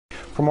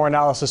For more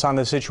analysis on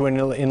the situation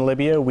in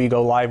Libya, we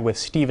go live with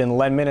Stephen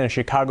Lenman, a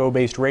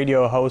Chicago-based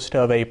radio host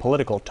of a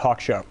political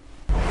talk show.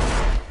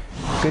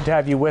 Good to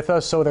have you with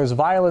us. So there's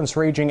violence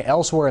raging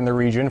elsewhere in the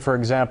region, for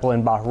example,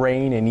 in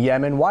Bahrain and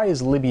Yemen. Why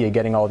is Libya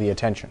getting all the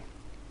attention?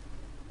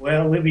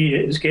 Well,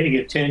 Libya is getting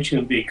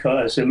attention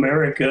because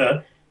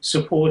America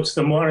supports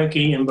the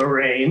monarchy in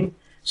Bahrain,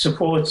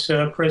 supports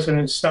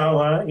President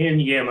Saleh in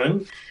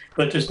Yemen,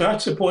 but does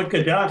not support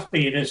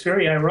Gaddafi. And it's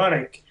very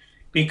ironic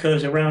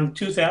because around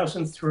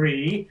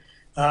 2003,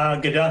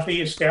 Gaddafi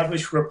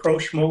established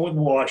rapprochement with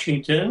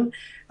Washington.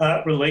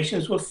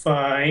 Relations were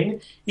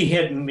fine. He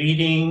had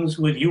meetings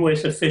with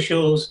U.S.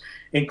 officials,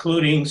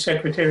 including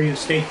Secretary of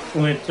State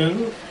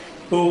Clinton,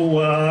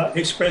 who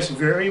expressed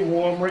very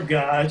warm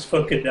regards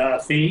for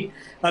Gaddafi,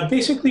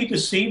 basically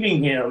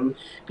deceiving him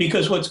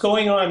because what's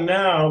going on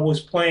now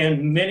was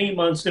planned many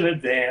months in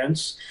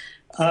advance.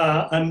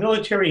 A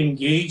military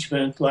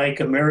engagement like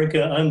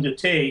America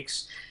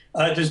undertakes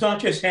does not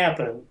just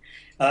happen.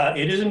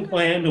 It isn't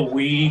planned a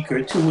week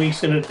or 2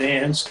 weeks in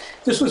advance.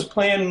 This was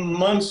planned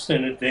months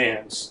in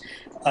advance.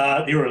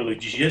 There are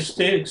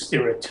logistics,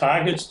 there are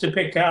targets to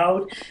pick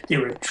out,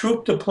 there are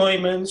troop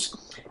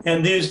deployments,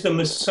 and there's the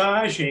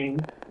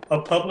massaging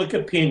of public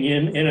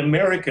opinion in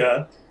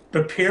America,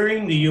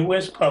 preparing the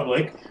U.S.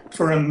 public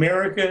for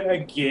America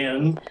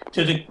again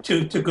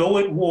to go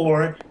at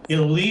war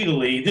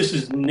illegally. This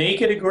is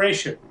naked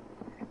aggression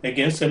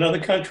against another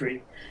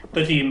country.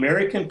 But the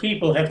American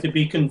people have to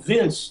be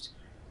convinced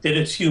that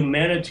it's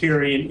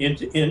humanitarian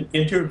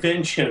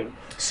intervention.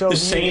 So the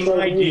same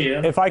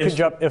idea. If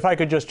I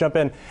could just jump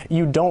in,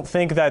 you don't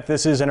think that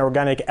this is an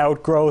organic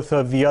outgrowth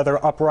of the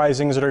other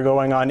uprisings that are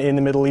going on in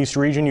the Middle East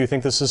region? You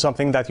think this is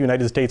something that the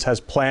United States has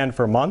planned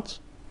for months?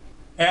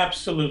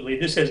 Absolutely.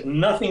 This has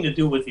nothing to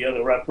do with the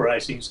other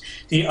uprisings.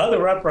 The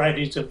other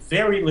uprisings are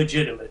very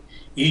legitimate.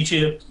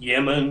 Egypt,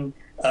 Yemen,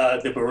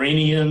 the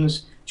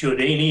Bahrainians,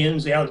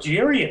 Jordanians,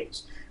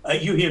 Algerians.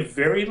 You hear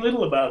very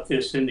little about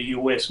this in the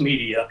U.S.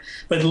 media,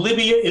 but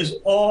Libya is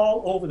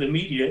all over the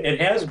media. It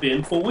has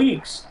been for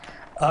weeks.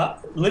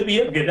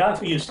 Libya,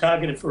 Gaddafi is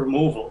targeted for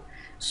removal,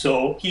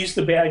 so he's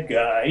the bad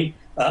guy.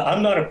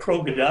 I'm not a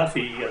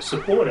pro-Gaddafi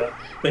supporter,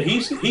 but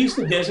he's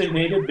the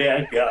designated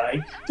bad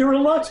guy. There are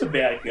lots of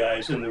bad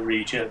guys in the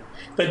region,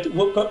 but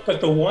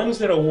the ones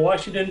that are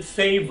Washington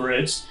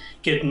favorites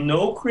get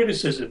no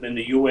criticism in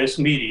the U.S.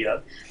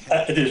 media.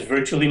 There's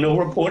virtually no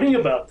reporting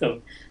about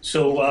them.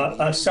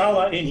 So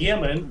Saleh in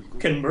Yemen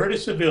can murder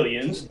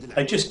civilians.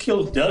 I just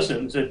killed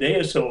dozens a day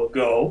or so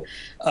ago.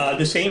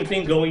 The same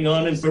thing going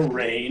on in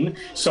Bahrain.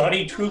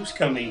 Saudi troops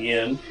coming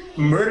in,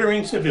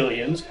 murdering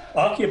civilians,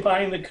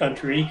 occupying the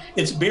country.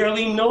 It's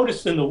barely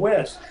noticed in the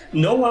West.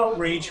 No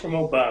outrage from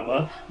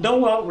Obama,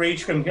 no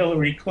outrage from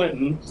Hillary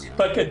Clinton.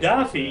 But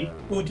Gaddafi,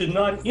 who did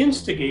not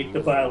instigate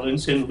the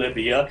violence in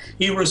Libya,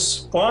 he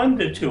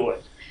responded to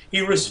it. He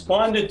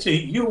responded to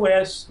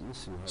U.S.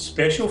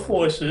 Special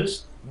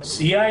Forces,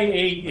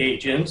 CIA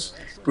agents,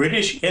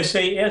 British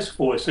SAS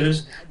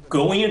forces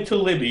going into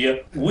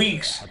Libya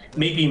weeks,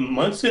 maybe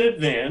months in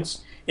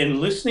advance,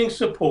 enlisting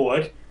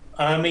support,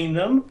 arming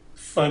them,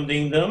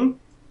 funding them,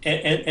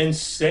 and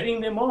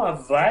setting them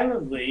off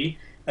violently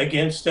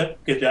against the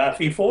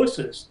Gaddafi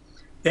forces.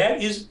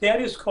 That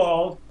is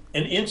called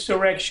an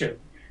insurrection.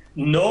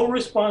 No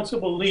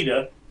responsible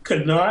leader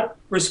could not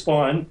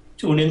respond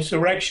to an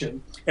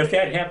insurrection. If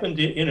that happened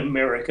in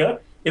America,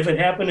 if it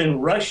happened in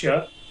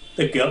Russia,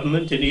 the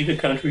government in either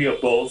country or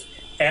both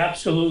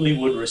absolutely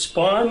would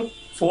respond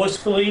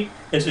forcefully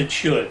as it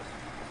should.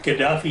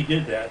 Gaddafi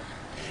did that.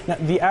 Now,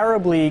 the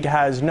Arab League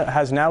has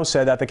now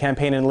said that the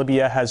campaign in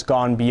Libya has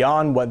gone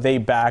beyond what they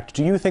backed.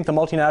 Do you think the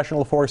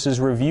multinational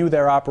forces review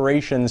their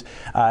operations,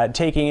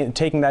 taking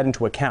that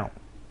into account?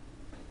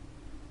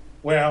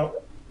 Well,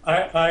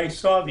 I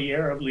saw the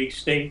Arab League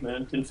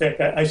statement. In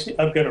fact,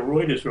 I've got a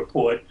Reuters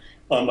report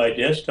on my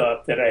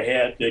desktop that I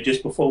had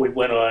just before we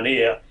went on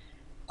air.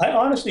 I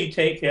honestly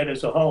take that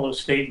as a hollow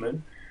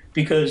statement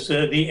because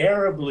the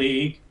Arab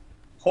League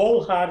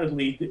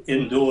wholeheartedly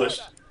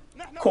endorsed,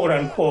 quote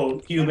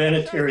unquote,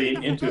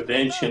 humanitarian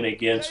intervention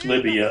against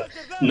Libya,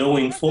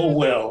 knowing full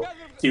well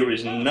there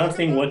is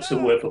nothing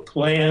whatsoever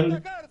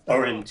planned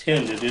or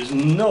intended. There's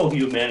no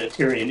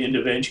humanitarian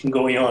intervention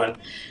going on.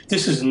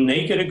 This is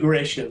naked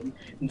aggression.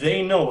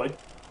 They know it.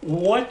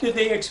 What do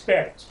they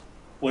expect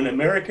when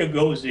America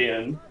goes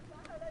in?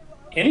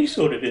 Any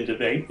sort of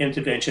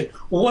intervention,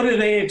 what do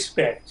they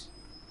expect?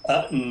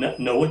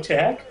 No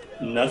attack,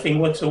 nothing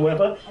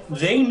whatsoever.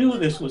 They knew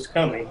this was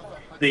coming.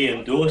 They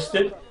endorsed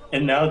it,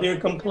 and now they're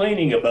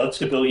complaining about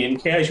civilian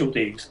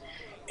casualties.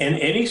 And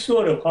any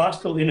sort of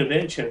hostile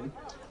intervention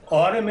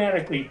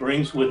automatically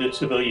brings with it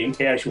civilian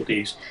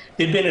casualties.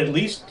 There have been at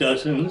least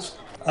dozens.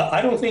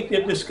 I don't think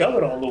they've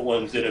discovered all the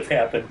ones that have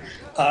happened.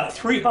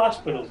 2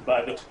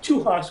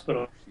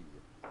 hospitals.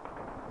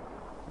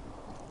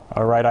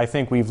 All right, I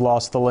think we've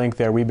lost the link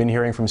there. We've been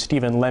hearing from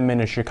Stephen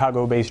Lenman, a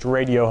Chicago-based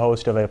radio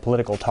host of a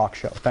political talk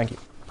show. Thank you.